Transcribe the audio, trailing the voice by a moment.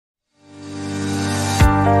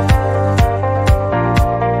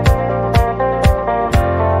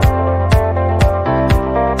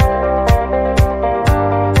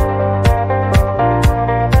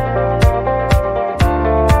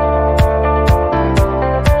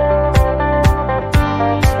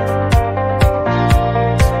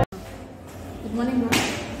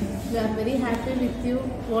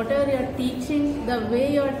the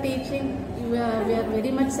way you are teaching, we are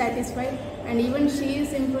very much satisfied, and even she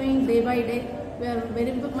is improving day by day. We are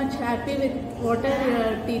very much happy with whatever you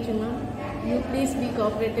are teaching, ma'am. You please be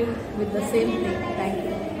cooperative with the same thing. Thank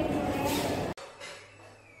you.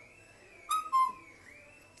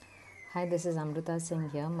 Hi, this is Amrita Singh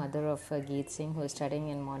here, mother of Geet Singh, who is studying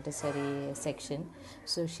in Montessori section.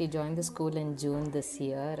 So she joined the school in June this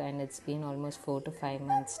year, and it's been almost 4 to 5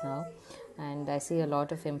 months now. And I see a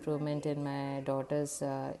lot of improvement in my daughter's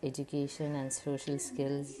education and social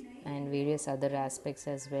skills and various other aspects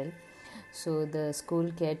as well. So the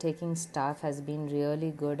school caretaking staff has been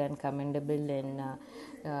really good and commendable in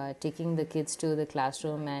taking the kids to the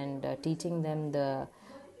classroom and teaching them the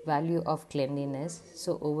value of cleanliness.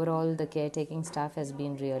 So overall the caretaking staff has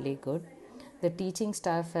been really good. The teaching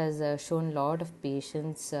staff has shown a lot of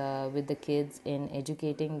patience with the kids in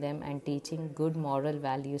educating them and teaching good moral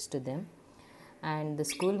values to them. And the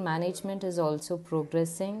school management is also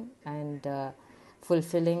progressing and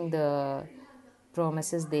fulfilling the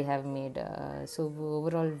promises they have made. So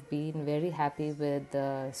overall been very happy with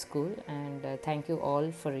the school, and thank you all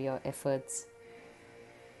for your efforts.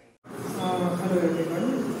 Hello everyone,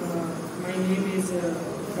 my name is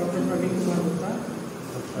Dr. Praveen Kumar Gupta.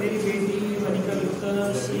 मेरी बेटी Manika Gupta,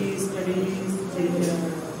 she studies in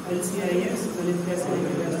LCIS, Lalith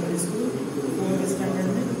Secondary School, 4th standard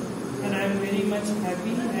में, and I am very much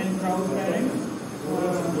happy and proud parent. I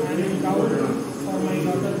am proud for my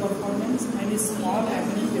daughter performance, and it's all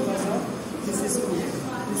happening because of this school.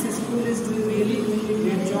 This school is doing really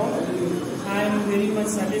great job. I am very much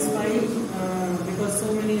satisfied because so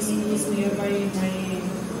many schools nearby in my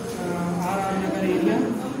RR Nagar area,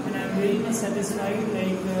 and I am very much satisfied.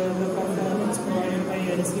 Like the performance provided by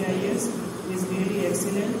LCIS is really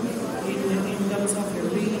excellent in terms of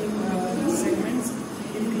every segments,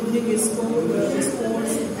 including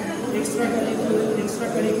sports,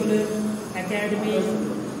 extracurricular, academic,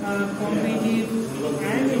 competitive,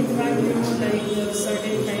 and in fact, like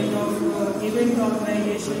certain kind of event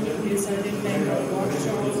organization, certain kind of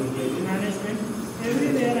workshops, management.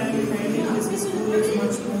 Everywhere I am finding this school is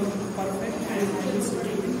much more perfect and highly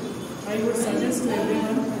suitable. I would suggest to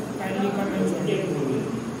everyone kindly come and join.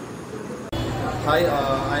 Hi,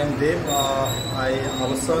 I am Dev.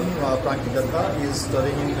 Our son Prankit Datta is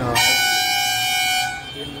studying in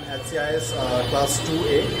LCIS class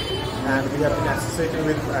 2A, and we have been associated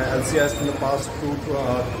with LCIS in the past 2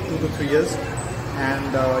 to 3 years.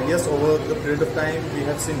 And yes, over the period of time, we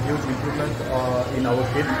have seen huge improvement in our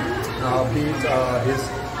kid, be it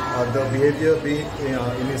the behavior, be it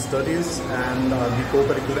in his studies and the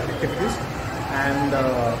co-curricular activities, and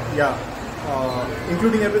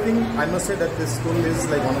including everything. I must say that this school is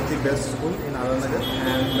like one of the best schools in Aranagar,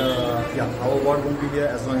 and our ward will be here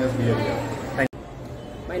as long as we are here. Thank you.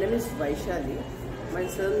 My name is Vaishali. My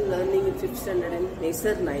son learning in 5th standard in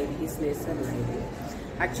Nesar Nairi. He's Nesar Nairi.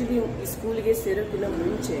 Actually, ಸ್ಕೂಲಿಗೆ ಸೇರೋಕ್ಕಿಂತ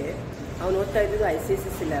ಮುಂಚೆ ಅವನು ಓದ್ತಾ ಇದ್ದಿದ್ದು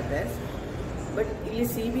ICSE syllabus. But ಇಲ್ಲಿ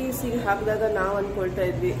CBSE ಹಾಕಿದಾಗ ನಾವು ಅಂದ್ಕೊಳ್ತಾ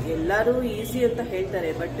ಇದ್ವಿ ಎಲ್ಲರೂ ಈಸಿ ಅಂತ ಹೇಳ್ತಾರೆ,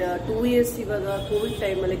 ಬಟ್ 2 years ಇವಾಗ ಕೋವಿಡ್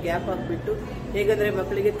ಟೈಮಲ್ಲಿ ಗ್ಯಾಪ್ ಆಗಿಬಿಟ್ಟು ಹೇಗಂದರೆ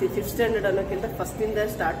ಮಕ್ಕಳಿಗೆ 5th ಸ್ಟ್ಯಾಂಡರ್ಡ್ ಅನ್ನೋಕ್ಕಿಂತ ಫಸ್ಟಿಂದ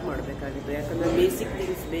ಸ್ಟಾರ್ಟ್ ಮಾಡಬೇಕಾಗಿತ್ತು. ಯಾಕಂದರೆ ಬೇಸಿಕ್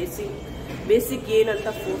ಥಿಂಗ್ಸ್ ಬೇಸಿಕ್ ಏನಂತ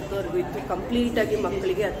 4th ಇತ್ತು, ಕಂಪ್ಲೀಟಾಗಿ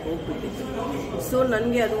ಮಕ್ಕಳಿಗೆ ಅದು ಹೋಗ್ಬಿಟ್ಟಿತ್ತು. ಸೊ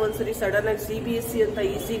ನನಗೆ ಅದು ಒಂದ್ಸರಿ ಸಡನ್ನಾಗಿ CBSE ಅಂತ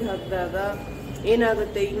ಈಸಿಗೆ ಹಾಕಿದಾಗ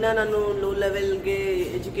ಏನಾಗುತ್ತೆ, ಇನ್ನು ನಾನು ಲೋ ಲೆವೆಲ್ಗೆ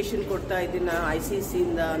ಎಜುಕೇಷನ್ ಕೊಡ್ತಾ ಇದ್ದೀನಿ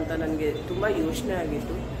ICSEಯಿಂದ ಅಂತ ನನಗೆ ತುಂಬ ಯೋಚನೆ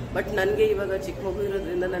ಆಗಿತ್ತು. ಬಟ್ ನನಗೆ ಇವಾಗ ಚಿಕ್ಕ ಮಗು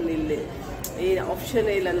ಇರೋದ್ರಿಂದ ನಾನು ಇಲ್ಲಿ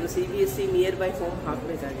ಆಪ್ಷನ್ನೇ ಇಲ್ಲ, ನಾನು CBSE near by home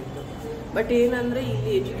ಹಾಕಬೇಕಾಗಿತ್ತು. But ಏನಂದರೆ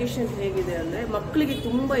ಇಲ್ಲಿ ಎಜುಕೇಷನ್ ಹೇಗಿದೆ ಅಂದರೆ ಮಕ್ಕಳಿಗೆ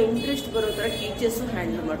ತುಂಬ ಇಂಟ್ರೆಸ್ಟ್ ಬರೋ ಥರ ಟೀಚರ್ಸು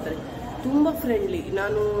ಹ್ಯಾಂಡಲ್ ಮಾಡ್ತಾರೆ, ತುಂಬ ಫ್ರೆಂಡ್ಲಿ.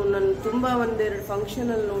 ನನ್ನ ತುಂಬ ಒಂದೆರಡು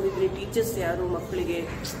ಫಂಕ್ಷನಲ್ಲಿ ನೋಡಿದ್ರಿ, ಟೀಚರ್ಸ್ ಯಾರು ಮಕ್ಕಳಿಗೆ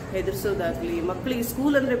ಹೆದರ್ಸೋದಾಗಲಿ, ಮಕ್ಕಳಿಗೆ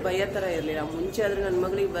ಸ್ಕೂಲ್ ಅಂದರೆ ಭಯ ಥರ ಇರಲಿಲ್ಲ. ಮುಂಚೆ ಆದರೆ ನನ್ನ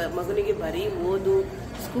ಮಗನಿಗೆ ಬರೀ ಓದು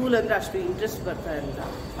ಸ್ಕೂಲ್ ಅಂದರೆ ಅಷ್ಟು ಇಂಟ್ರೆಸ್ಟ್ ಬರ್ತಾ ಇರಲಿಲ್ಲ.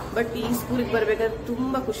 ಬಟ್ ಈ ಸ್ಕೂಲಿಗೆ ಬರಬೇಕಾದ್ರೆ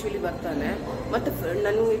ತುಂಬ ಖುಷಿಲಿ ಬರ್ತಾನೆ. ಮತ್ತು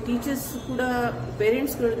ನನಗೆ ಟೀಚರ್ಸ್ ಕೂಡ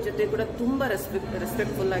ಪೇರೆಂಟ್ಸ್ಗಳ ಜೊತೆ ಕೂಡ ತುಂಬ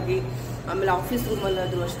ರೆಸ್ಪೆಕ್ಟ್ಫುಲ್ಲಾಗಿ, ಆಮೇಲೆ ಆಫೀಸ್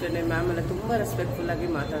ರೂಮಲ್ಲಾದರೂ ಅಷ್ಟೇ ಮ್ಯಾಮ್ ಎಲ್ಲ ತುಂಬ ರೆಸ್ಪೆಕ್ಟ್ಫುಲ್ಲಾಗಿ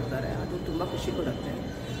ಮಾತಾಡ್ತಾರೆ. ಅದು ತುಂಬ ಖುಷಿ ಕೊಡುತ್ತೆ.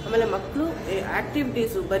 ಆಮೇಲೆ ಮಕ್ಕಳು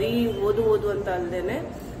ಆ್ಯಕ್ಟಿವಿಟೀಸು ಬರೀ ಓದು ಅಂತ ಅಲ್ಲದೆ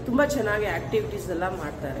ತುಂಬ ಚೆನ್ನಾಗಿ ಆ್ಯಕ್ಟಿವಿಟೀಸ್ ಎಲ್ಲ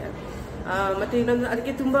ಮಾಡ್ತಾರೆ. ಮತ್ತು ಇನ್ನೊಂದು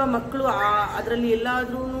ಅದಕ್ಕೆ ತುಂಬ ಮಕ್ಕಳು ಅದರಲ್ಲಿ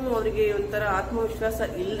ಎಲ್ಲಾದ್ರೂ ಅವರಿಗೆ ಒಂಥರ ಆತ್ಮವಿಶ್ವಾಸ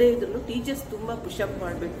ಇಲ್ಲದೇ ಇದ್ರೂ ಟೀಚರ್ಸ್ ತುಂಬ ಪುಷಪ್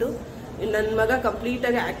ಮಾಡಿಬಿಟ್ಟು, ನನ್ನ ಮಗ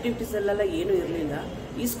ಕಂಪ್ಲೀಟಾಗಿ ಆ್ಯಕ್ಟಿವಿಟೀಸಲ್ಲೆಲ್ಲ ಏನೂ ಇರಲಿಲ್ಲ,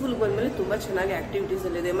 ಈ ಸ್ಕೂಲ್ಗೆ ಬಂದಮೇಲೆ ತುಂಬ ಚೆನ್ನಾಗಿ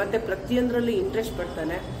ಆ್ಯಕ್ಟಿವಿಟೀಸಲ್ಲಿದೆ. ಮತ್ತು ಪ್ರತಿಯೊಂದರಲ್ಲಿ ಇಂಟ್ರೆಸ್ಟ್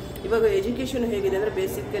ಪಡ್ತಾನೆ. ಇವಾಗ ಎಜುಕೇಷನ್ ಹೇಗಿದೆ ಅಂದರೆ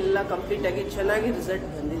ಬೇಸಿಕ್ ಎಲ್ಲ ಕಂಪ್ಲೀಟಾಗಿ ಚೆನ್ನಾಗಿ ರಿಸಲ್ಟ್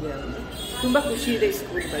ಬಂದಿದೆ. ಅಂತ ತುಂಬ ಖುಷಿ ಇದೆ ಈ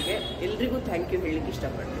ಸ್ಕೂಲ್ ಬಗ್ಗೆ. ಎಲ್ರಿಗೂ ಥ್ಯಾಂಕ್ ಯು ಹೇಳಲಿಕ್ಕೆ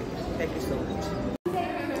ಇಷ್ಟಪಡ್ತೀನಿ. Thank you so much.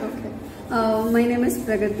 My name is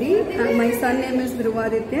Pragati. My son name is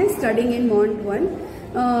Dhruwaditya, studying in Mont 1.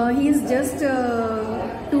 He is just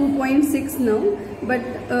 2.6 now, but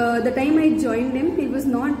the time I joined him, he was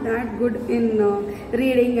not that good in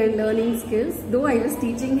reading and learning skills, though I was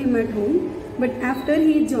teaching him at home. But after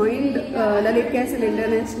he joined Lalith Castle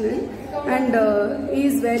International, and he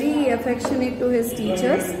is very affectionate to his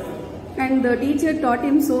teachers, and the teacher taught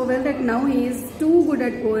him so well that now he is too good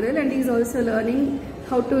at oral, and he is also learning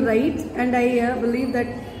how to write, and I believe that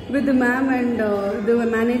with the ma'am and the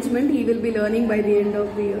management, he will be learning by the end of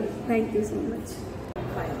the year. Thank you so much.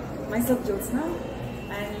 Hi, myself Jyotsna,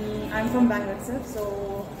 and I'm from Bangalore, sir. So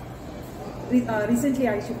recently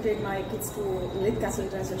I shifted my kids to Lalith Castle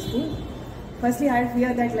International School. Firstly, I had fear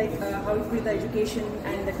that how it will be the education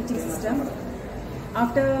and the teaching system.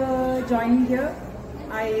 After joining here,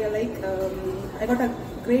 I got a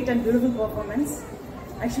great and beautiful performance.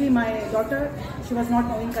 Actually, my daughter, she was not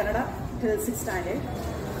knowing Kannada till 6th standard.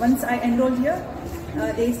 Once I enrolled here,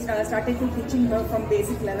 they started teaching her from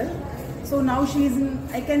basic level. So now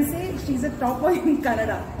I can say she's a topper in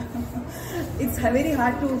Kannada. It's very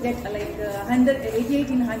hard to get 88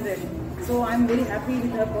 in 100. So I'm very happy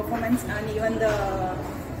with her performance, and even the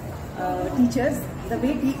teachers. The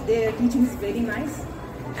way their teaching is very nice,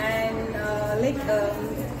 and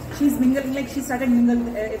she's mingling, she started mingling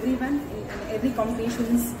with everyone in every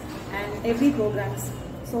competitions and every programs.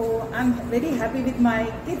 So I'm very happy with my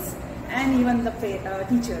kids and even the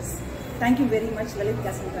teachers. Thank you very much, Lalith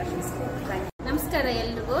Castle International School. Thank you. ನಮಸ್ಕಾರ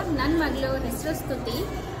ಎಲ್ರಿಗೂ. ನನ್ನ ಮಗಳು ಹೆಸರು ಸ್ತುತಿ.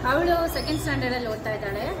 ಅವಳು 2nd ಸ್ಟ್ಯಾಂಡರ್ಡಲ್ಲಿ ಓದ್ತಾ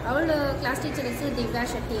ಇದ್ದಾಳೆ. ಅವಳು ಕ್ಲಾಸ್ ಟೀಚರ್ ಹೆಸರು ದಿವ್ಯಾ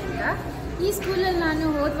ಶೆಟ್ಟಿ ಅಂತ. ಈ ಸ್ಕೂಲಲ್ಲಿ ನಾನು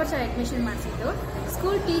ಹೋದ ವರ್ಷ ಅಡ್ಮಿಷನ್ ಮಾಡಿಸಿದ್ದು.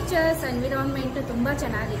 ಸ್ಕೂಲ್ ಟೀಚರ್ಸ್ ಎನ್ವಿರಾನ್ಮೆಂಟ್ ತುಂಬ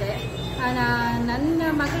ಚೆನ್ನಾಗಿದೆ. ನನ್ನ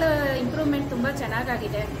ಮಗಳ ಇಂಪ್ರೂವ್ಮೆಂಟ್ ತುಂಬ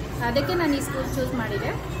ಚೆನ್ನಾಗಾಗಿದೆ. ಅದಕ್ಕೆ ನಾನು ಈ ಸ್ಕೂಲ್ ಚೂಸ್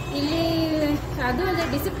ಮಾಡಿದೆ. ಇಲ್ಲಿ ಅದು ಅಲ್ಲದೆ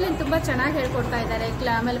ಡಿಸಿಪ್ಲಿನ್ ತುಂಬ ಚೆನ್ನಾಗಿ ಹೇಳ್ಕೊಡ್ತಾ ಇದ್ದಾರೆ.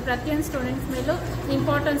 ಆಮೇಲೆ ಪ್ರತಿಯೊಂದು ಸ್ಟೂಡೆಂಟ್ಸ್ ಮೇಲೂ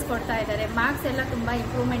ಇಂಪಾರ್ಟೆನ್ಸ್ ಕೊಡ್ತಾ ಇದ್ದಾರೆ. ಮಾರ್ಕ್ಸ್ ಎಲ್ಲ ತುಂಬ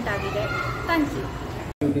ಇಂಪ್ರೂವ್ಮೆಂಟ್ ಆಗಿದೆ. Thank you.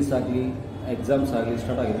 ಆಕ್ಟಿವಿಟೀಸ್ ಆಗಲಿ, ಎಕ್ಸಾಮ್ಸ್ ಆಗಲಿ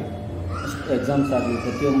ಸ್ಟಾರ್ಟ್ ಆಗಿದೆ. ಎಕ್ಸಾಮ್ಸ್ ಆಗಲಿ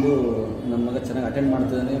ಪ್ರತಿಯೊಂದು ನನ್ನ ಮಗ ಚೆನ್ನಾಗಿ ಅಟೆಂಡ್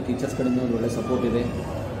ಮಾಡ್ತಿದ್ದಾನೆ. ಟೀಚರ್ಸ್ ಕಡೆಯಿಂದ ಒಂದು ಒಳ್ಳೆ ಸಪೋರ್ಟ್ ಇದೆ.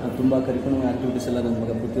 ತುಂಬ ಕರಿಕ್ಯುಲಮ್ ಆ್ಯಕ್ಟಿವಿಟೀಸ್ ಎಲ್ಲ ನನ್ನ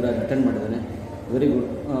ಮಗ ಪೃಥ್ವಿರಾಜ್ ಅಟೆಂಡ್ ಮಾಡಿದ್ದಾನೆ. Very good.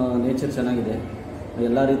 ನೇಚರ್ ಚೆನ್ನಾಗಿದೆ.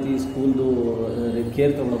 ಎಲ್ಲ ರೀತಿ ಸ್ಕೂಲ್ದು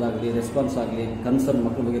ಕೇರ್ ತೊಗೊಳೋದಾಗಲಿ, ರೆಸ್ಪಾನ್ಸ್ ಆಗಲಿ, ಕನ್ಸರ್ನ್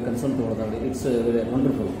ಮಕ್ಕಳ ಬಗ್ಗೆ concern ತೊಗೊಳೋದಾಗಲಿ, it's very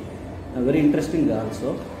wonderful, very interesting also.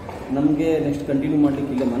 ನಮಗೆ ನೆಕ್ಸ್ಟ್ ಕಂಟಿನ್ಯೂ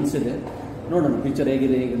ಮಾಡಲಿಕ್ಕೆ ಇಲ್ಲೇ ಮನಸ್ಸಿದೆ. ನೋಡೋಣ ಫ್ಯೂಚರ್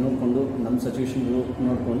ಹೇಗಿದೆ, ಹೇಗೆ ನೋಡಿಕೊಂಡು ನಮ್ಮ ಸಿಚುವೇಶನ್ಗಳು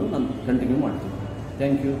ನೋಡಿಕೊಂಡು ನಾನು ಕಂಟಿನ್ಯೂ ಮಾಡ್ತೀನಿ.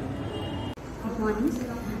 Thank you. Good morning.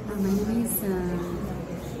 My name is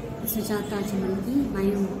Sujata Chimanki. My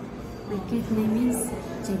kid name is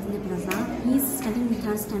Chaitanya Prasad. He is studying in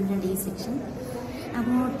 3rd standard A section.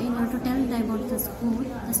 To tell about the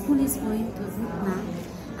school is going to a good map,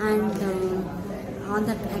 and all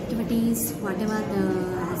the activities, whatever the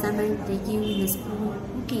assignment they give in the school,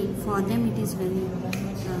 okay, for them it is very,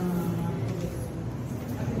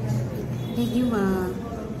 they give a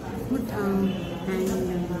good and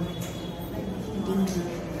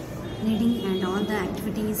reading and all the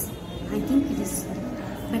activities. I think it is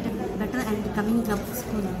better and coming up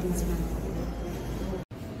school things well.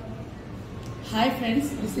 Hi friends,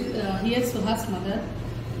 this is here Suhas mother.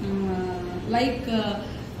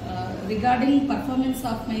 Regarding performance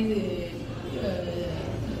of my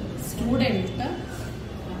student,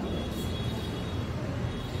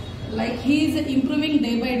 he is improving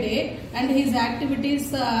day by day, and his activities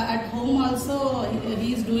at home also he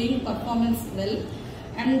is doing performance well,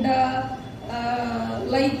 and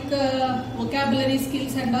vocabulary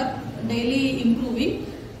skills and are daily improving,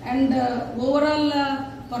 and overall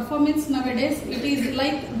performance nowadays it is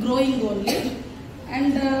growing only,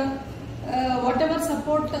 and whatever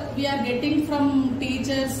support we are getting from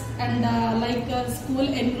teachers and school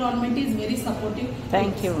environment is very supportive.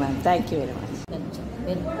 Thank you, ma'am. Thank you very much.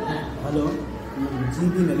 Hello,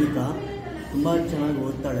 GB Lalitha ತುಂಬ ಚೆನ್ನಾಗಿ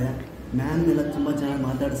ಓದ್ತಾಳೆ. Ma'am ಎಲ್ಲ ತುಂಬ ಚೆನ್ನಾಗಿ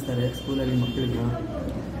ಮಾತಾಡಿಸ್ತಾರೆ ಸ್ಕೂಲಲ್ಲಿ ಮಕ್ಕಳನ್ನ.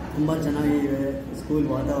 ತುಂಬ ಚೆನ್ನಾಗಿದೆ ಸ್ಕೂಲ್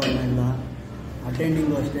ವಾತಾವರಣ ಎಲ್ಲ.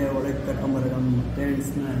 ಅಟೆಂಡಿಂಗು ಅಷ್ಟೇ, ಒಳಗೆ ಕರ್ಕೊಂಬರೋ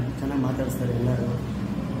ಪೇರೆಂಟ್ಸ್ನ ಚೆನ್ನಾಗಿ ಮಾತಾಡಿಸ್ತಾರೆ ಎಲ್ಲರೂ.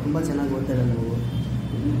 ತುಂಬ ಚೆನ್ನಾಗಿ ಓದ್ತಾರೆ ನಾವು.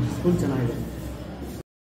 ಸ್ಕೂಲ್ ಚೆನ್ನಾಗಿದೆ.